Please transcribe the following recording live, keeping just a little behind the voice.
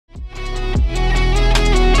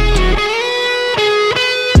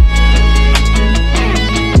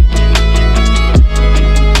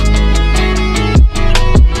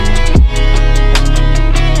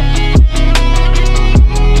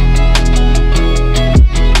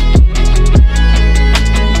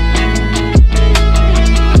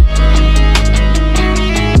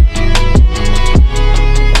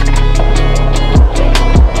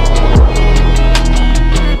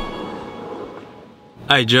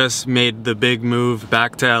I just made the big move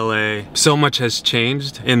back to LA. So much has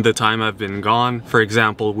changed in the time I've been gone. For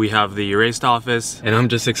example, we have the erased office, and I'm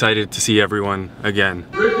just excited to see everyone again.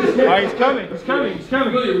 Alright, he's coming, he's coming, he's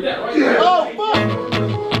coming. Oh, fuck!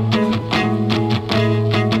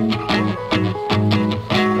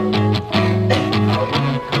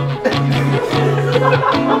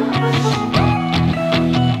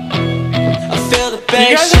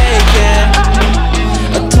 Bass shaking.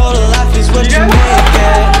 A total life is what you make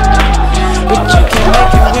it. But you can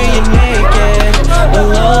make it when you're naked.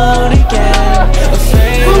 Alone again.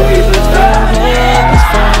 Afraid of all your hopeless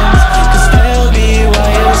friends. Cause they'll be why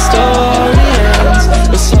your story ends.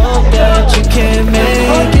 Let's hope that you can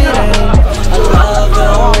make it in. I love the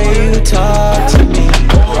way you talk to me.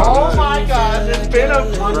 Oh my god, it's been a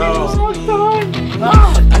fucking long time.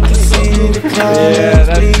 I can see the colors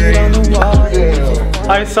bleed on the wall.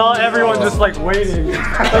 I saw everyone just like waiting. I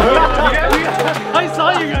saw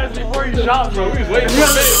you guys before you shot, bro. He was waiting for me.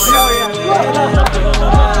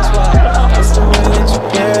 That's the way that your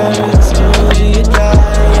parents told you you die.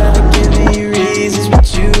 Never give me reasons, but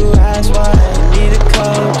you ask why. You need a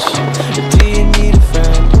coach, or do you need a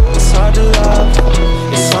friend? It's hard to love,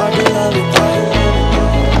 it's hard to love again.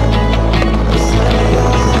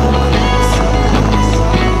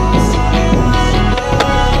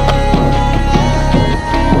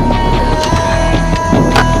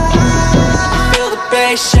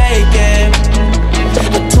 Shaking.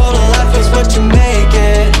 A total life is what you make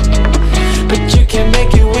it. But you can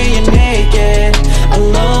make it when you're naked.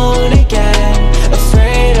 Alone again.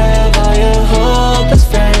 Afraid of all your hopeless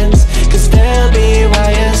friends. Cause they'll be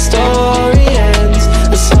why your story ends.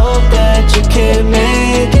 Let's hope that you can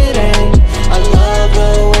make it in. I love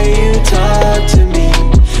the way you talk to me.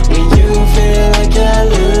 When you feel like you're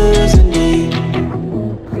losing me.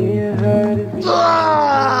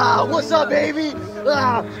 Ah, what's up, baby?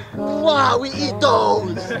 Ah, wow, we eat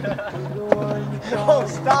those. Oh,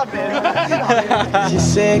 stop it. You're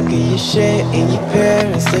sick of your shit and your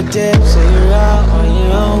parents they dip. So you're out on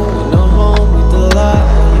your own with no home, with a lot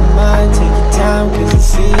on your mind. Take your time cause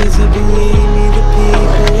it's easy, believe me, the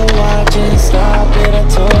people are watching. Stop it, I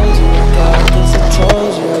told you, I got this, I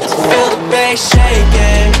told you, I told you. Feel the bass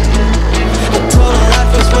shaking. A total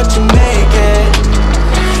life is what you make it.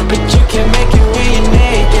 But you can make it when you're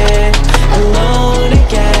naked. Alone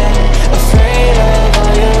again, afraid of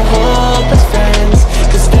all your hopeless friends.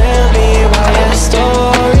 Cause they'll be why your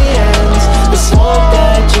story ends. Let's hope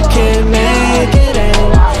that you can make it in.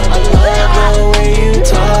 I love the way you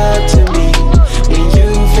talk to me. When you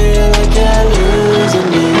feel like you're losing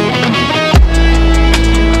me.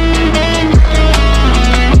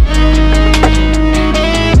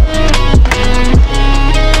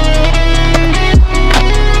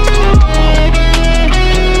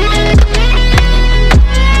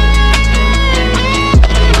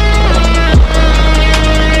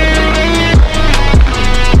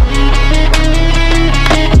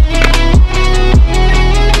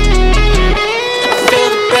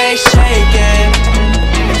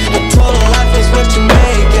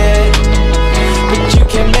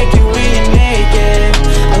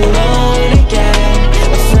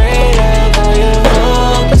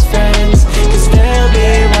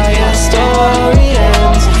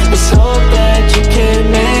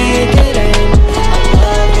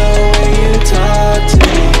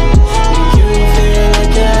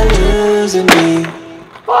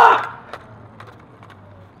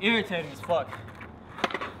 Irritating as fuck.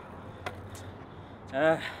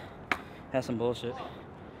 That's some bullshit.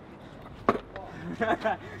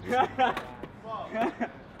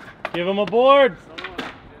 Give him a board.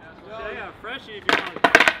 Yeah, freshie if you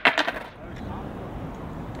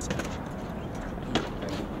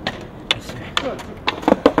want.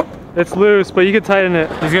 It's loose, but you can tighten it.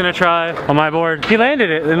 He's gonna try on my board. He landed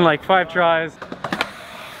it in like 5 tries.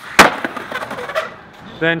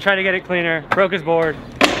 Then try to get it cleaner. Broke his board.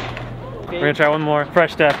 We're gonna try one more.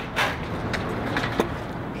 Fresh deck.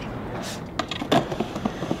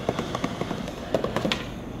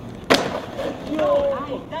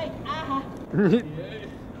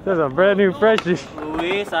 There's a brand new freshie.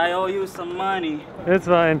 Luis, I owe you some money. It's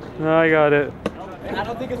fine. No, I got it. I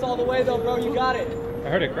don't think it's all the way though, bro. You got it. I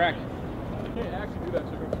heard it crack. I can't actually do that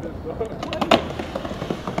shit from this, though.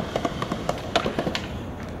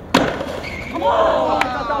 Come on! I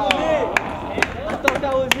thought that was it. I thought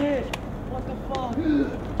that was it. What the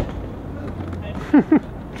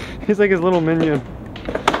fuck? He's like his little minion.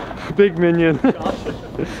 Big minion.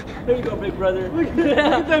 Here you go, big brother. Look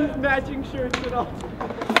at them matching shirts and all.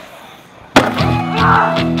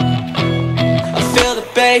 I feel the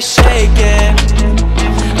bass shaking.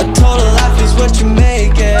 A total life is what you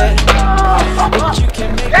make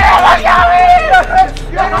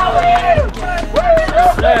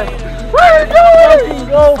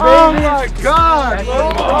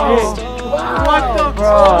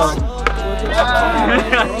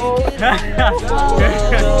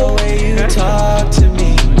The way you talk to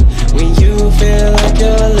me when you feel like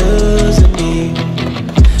you're losing me.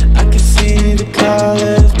 I can see the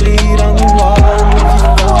colors bleed on the wall. If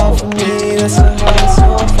you fall for me, that's a hard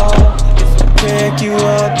so fall. If I pick you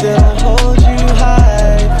up, then I'll hold you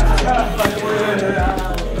high.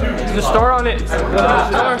 The star on it.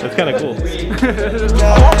 That's kind of cool.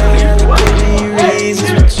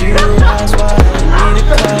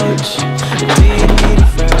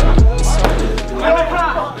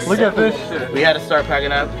 Look at this. We had to start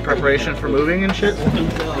packing up preparation for moving and shit.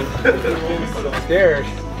 Scared.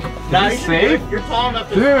 Nah, Is this safe? You're tall enough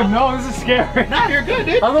to. Dude, no, this is scary. Nah, you're good,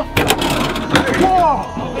 dude. How the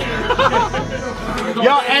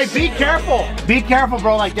Yo, hey, be careful. Be careful,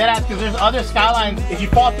 bro, like dead ass, because there's other skylines. If you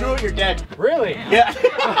fall through it, you're dead. Really? Yeah.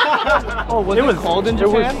 Oh, was it cold in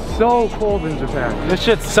Japan? It was so cold in Japan. This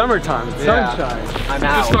shit's summertime. It's sunshine. I'm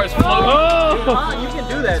out. Starts floating. Oh, you can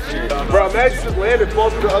do that shit. Bro, imagine just land and fall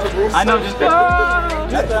through the other roof. I know, just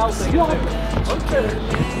that's what I was thinking. Okay.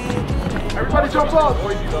 Everybody jump off.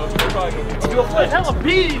 Hella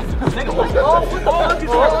bees.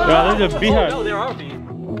 Yeah, there's a beehive. No, there are bees.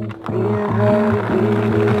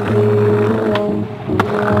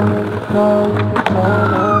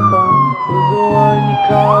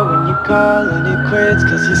 When you call and it quits,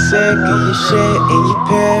 cause you're sick of your shit and your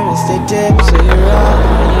parents they dip. So you're out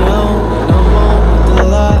on your own, no home with a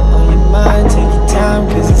lot on your mind. Take your time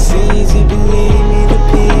cause it's easy, believe me, the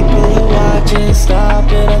people are watching. Stop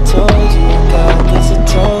it, I told you, I got this, I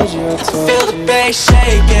told you, I told you. Feel the bass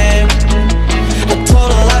shaking, I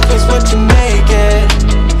told her life is what you make it,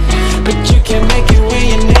 but you can't make it when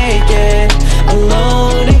you're naked.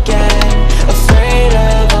 Alone again, afraid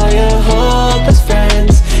of all your hopeless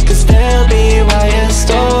friends, cause they'll be why your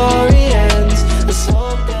story ends. Let's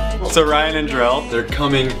hope that. So Ryan and Jarrell, they're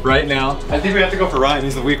coming right now. I think we have to go for Ryan,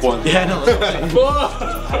 he's the weak one. Yeah, no.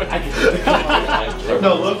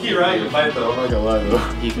 No, low-key Ryan, you're fine though. I'm not gonna lie though.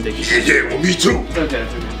 You can take it. Yeah, well, me too. It's okay,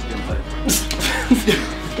 it's okay.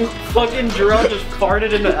 Fucking Jarrell just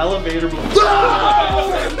farted in the elevator. Look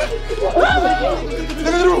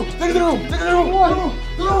at the room! Look at the room! Look at the room!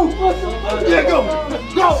 Yeah,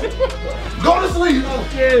 go to sleep!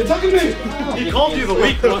 Tuck at me! He called you the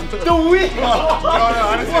weak one. The weak one! No,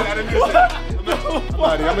 I didn't say that. I didn't say that.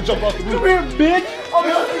 I'm gonna jump off the roof. Come here, bitch!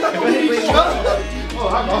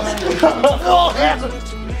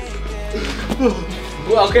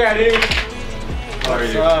 Okay, I didn't. How are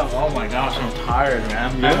you? Oh my gosh, I'm tired,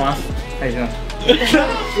 man. Yeah. How you doing?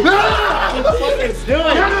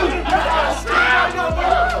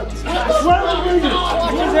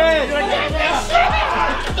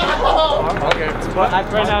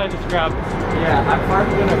 Right now I just grabbed. Yeah, I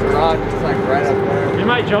parked in a garage. It's like right up there. We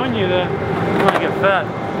might join you then. You might get fat.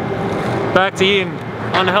 Back to eating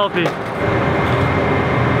unhealthy.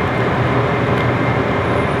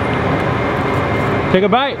 Take a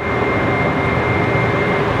bite.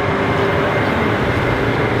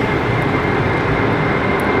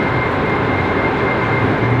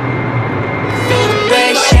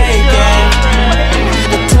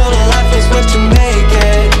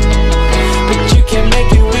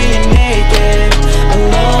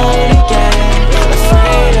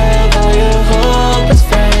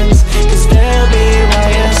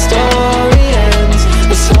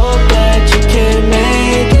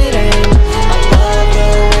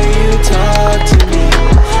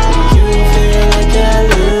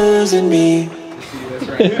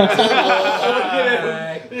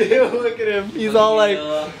 Look at him. He's all like,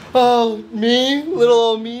 oh, me? Little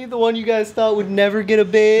old me? The one you guys thought would never get a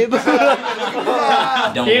babe?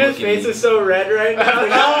 Keena's face is so red right now.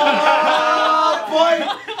 Oh, boy!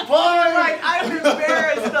 Like, I'm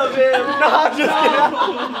embarrassed of him. No, I'm just kidding.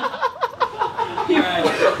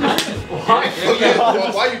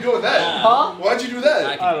 Why are you doing that? Huh? Why'd you do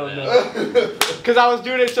that? I don't know. Because I was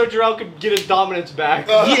doing it so Jarrell could get his dominance back.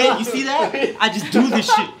 Yeah, you see that? I just do this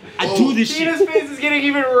shit. I do this shit. Tina's face is getting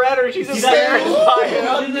even redder. She's embarrassed by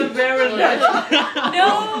it. She's embarrassed.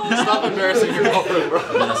 No! Stop embarrassing your girlfriend, bro.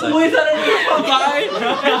 We thought it was fine.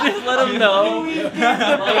 Just let him know.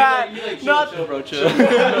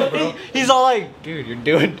 He's all like, dude, you're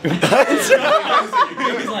doing too much.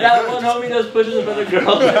 That one homie just pushes another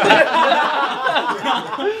girl.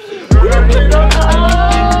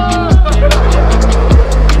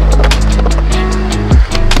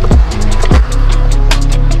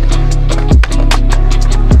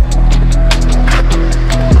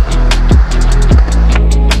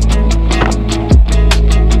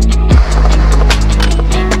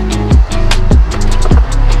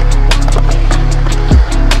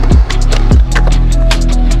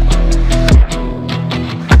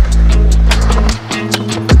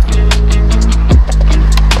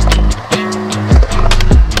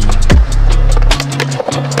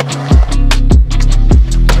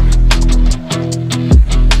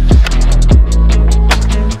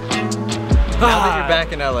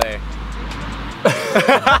 LA.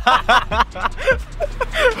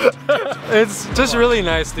 It's just really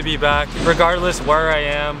nice to be back. Regardless where I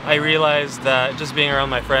am, I realized that just being around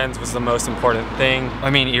my friends was the most important thing. I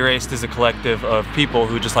mean, Erased is a collective of people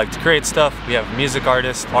who just like to create stuff. We have music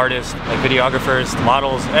artists, like videographers,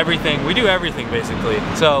 models, everything. We do everything basically.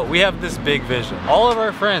 So we have this big vision. All of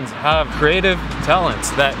our friends have creative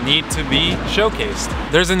talents that need to be showcased.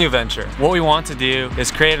 There's a new venture. What we want to do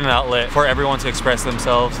is create an outlet for everyone to express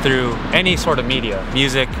themselves through any sort of media,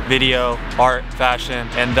 music, video, art, fashion,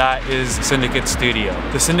 and that is Syndicate Studio.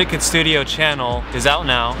 The Syndicate Studio channel is out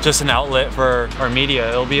now, just an outlet for our media.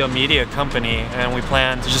 It'll be a media company and we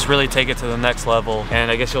plan to just really take it to the next level,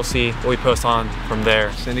 and I guess you'll see what we post on from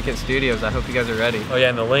there. Syndicate Studios, I hope you guys are ready. Oh yeah,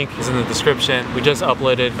 and the link is in the description. We just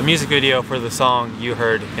uploaded a music video for the song you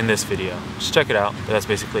heard in this video. Just check it out, but that's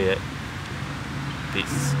basically it.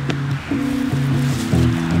 Peace.